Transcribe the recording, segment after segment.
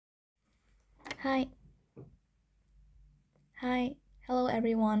Hi, hi, hello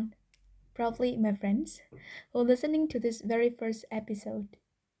everyone, probably my friends who are listening to this very first episode.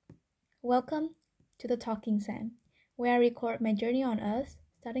 Welcome to the Talking Sam, where I record my journey on Earth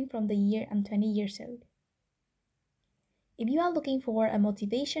starting from the year I'm 20 years old. If you are looking for a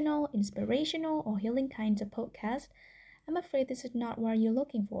motivational, inspirational, or healing kinds of podcast, I'm afraid this is not what you're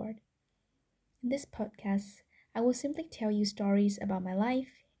looking for. In this podcast, I will simply tell you stories about my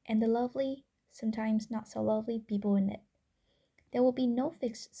life and the lovely, sometimes not so lovely people in it. There will be no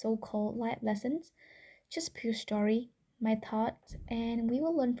fixed so called life lessons, just pure story, my thoughts, and we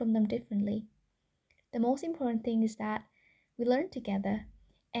will learn from them differently. The most important thing is that we learn together,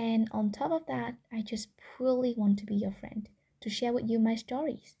 and on top of that, I just purely want to be your friend, to share with you my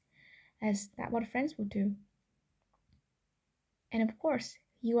stories, as that what friends would do. And of course,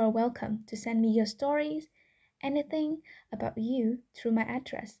 you are welcome to send me your stories, anything about you through my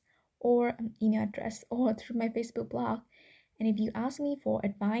address or email address or through my Facebook blog. And if you ask me for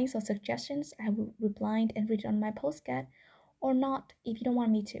advice or suggestions, I will reply and read it on my postcard or not if you don't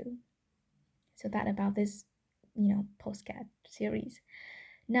want me to. So that about this, postcard series.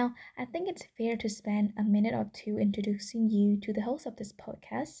 Now, I think it's fair to spend a minute or two introducing you to the host of this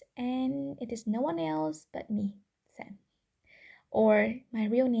podcast, and it is no one else but me, Sam, or my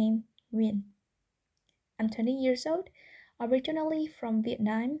real name, Nguyen. I'm 20 years old, originally from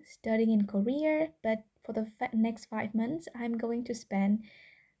Vietnam, studying in Korea, but for the next 5 months, I'm going to spend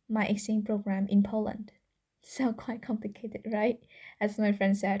my exchange program in Poland. So quite complicated, right? As my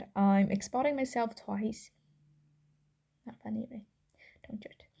friend said, I'm exporting myself twice. Not funny, right? Don't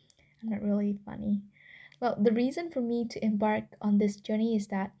judge. I'm not really funny. Well, the reason for me to embark on this journey is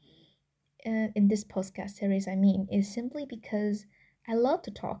that in this podcast series, is simply because I love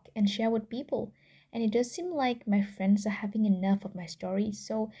to talk and share with people. And it does seem like my friends are having enough of my stories,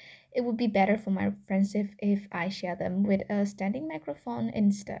 so it would be better for my friends if I share them with a standing microphone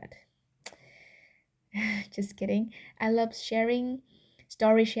instead. Just kidding. I love sharing,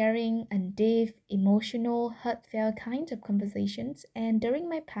 story sharing, and deep, emotional, heartfelt kinds of conversations. And during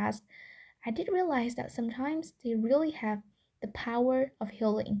my past, I did realize that sometimes they really have the power of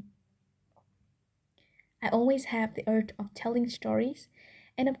healing. I always have the urge of telling stories,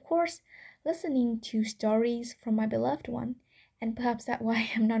 and of course, listening to stories from my beloved one. And perhaps that's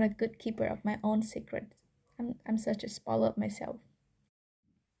why I'm not a good keeper of my own secrets. I'm such a spoiler of myself.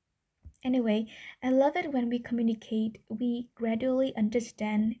 Anyway, I love it when we communicate, we gradually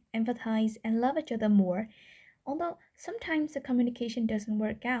understand, empathize, and love each other more. Although sometimes the communication doesn't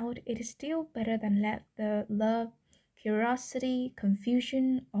work out, it is still better than let the love, curiosity,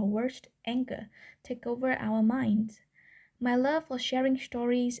 confusion, or worst, anger take over our minds. My love for sharing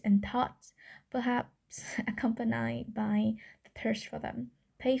stories and thoughts, perhaps accompanied by the thirst for them,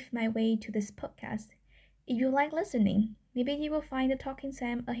 paved my way to this podcast. If you like listening, maybe you will find the Talking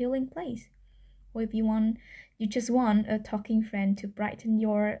Sam a healing place. Or if you just want a talking friend to brighten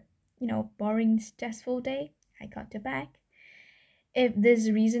your, boring, stressful day, I got your back. If this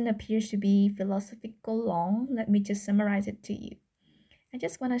reason appears to be philosophical long, let me just summarize it to you. I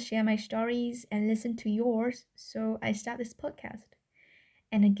just want to share my stories and listen to yours, so I start this podcast.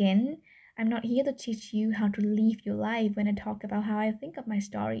 And again, I'm not here to teach you how to live your life when I talk about how I think of my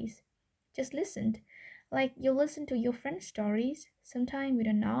stories. Just listen. Like you listen to your friend's stories, sometimes with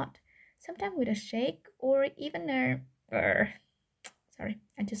a nod, sometimes with a shake, or even a sorry,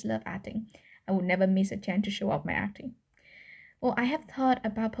 I just love acting. I would never miss a chance to show off my acting. Well, I have thought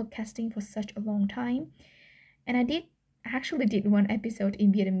about podcasting for such a long time, and I actually did one episode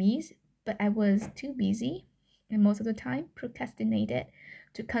in Vietnamese, but I was too busy and most of the time procrastinated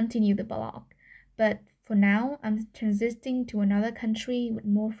to continue the blog. But for now, I'm transitioning to another country with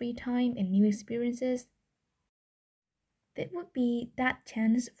more free time and new experiences. That would be that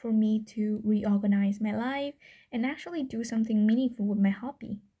chance for me to reorganize my life and actually do something meaningful with my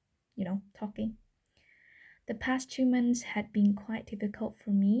hobby, talking. The past 2 months had been quite difficult for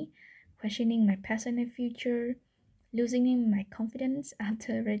me, questioning my passion and future, losing my confidence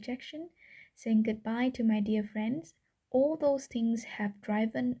after rejection, saying goodbye to my dear friends. All those things have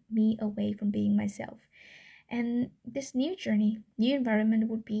driven me away from being myself. And this new journey, new environment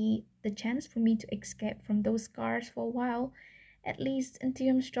would be the chance for me to escape from those scars for a while, at least until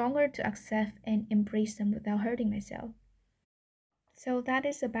I'm stronger to accept and embrace them without hurting myself. So that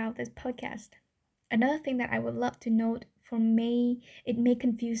is about this podcast. Another thing that I would love to note for me, it may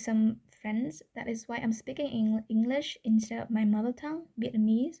confuse some friends. That is why I'm speaking English instead of my mother tongue,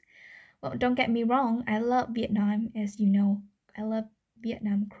 Vietnamese. Well, don't get me wrong, I love Vietnam, as you know. I love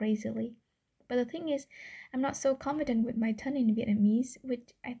Vietnam crazily. But the thing is, I'm not so confident with my tongue in Vietnamese, which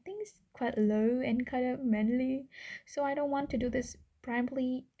I think is quite low and kind of manly. So I don't want to do this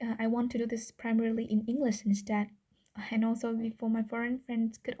primarily. I want to do this primarily in English instead, and also before my foreign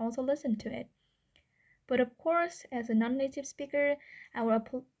friends could also listen to it. But of course, as a non-native speaker, I will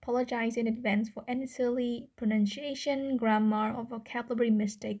apologize in advance for any silly pronunciation, grammar, or vocabulary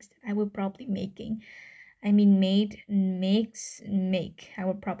mistakes that I will probably making. I mean, made, makes, make. I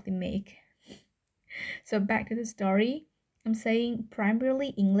will probably make. So back to the story. I'm saying primarily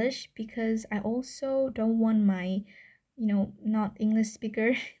English because I also don't want my, not English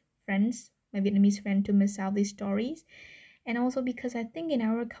speaker friends, my Vietnamese friend, to miss out these stories. And also because I think in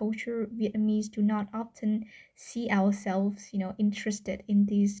our culture, Vietnamese do not often see ourselves, interested in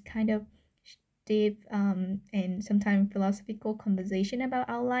these kind of deep and sometimes philosophical conversation about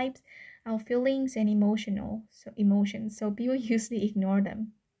our lives, our feelings and emotions. So people usually ignore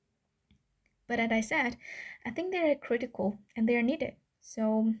them. But as I said, I think they are critical and they are needed.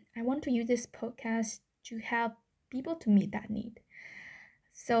 So I want to use this podcast to help people to meet that need.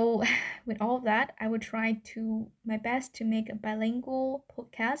 So with all of that, I will try to my best to make a bilingual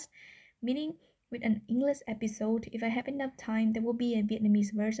podcast, meaning with an English episode. If I have enough time, there will be a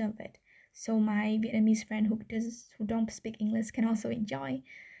Vietnamese version of it. So my Vietnamese friend who don't speak English can also enjoy.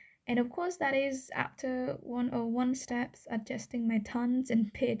 And of course, that is after 101 steps adjusting my tones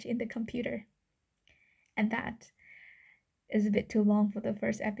and pitch in the computer. And that is a bit too long for the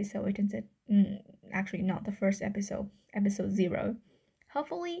first episode, isn't it? Actually, not the first episode, episode 0.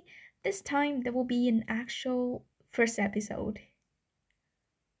 Hopefully, this time there will be an actual first episode.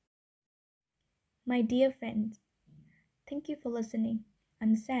 My dear friends, thank you for listening.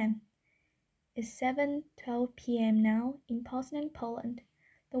 I'm Sam. It's 7:12 p.m. now in Poznan, Poland.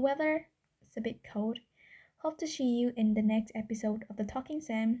 The weather is a bit cold. Hope to see you in the next episode of the Talking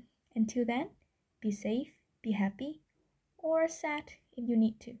Sam. Until then, be safe, be happy, or sad if you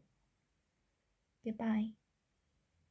need to. Goodbye.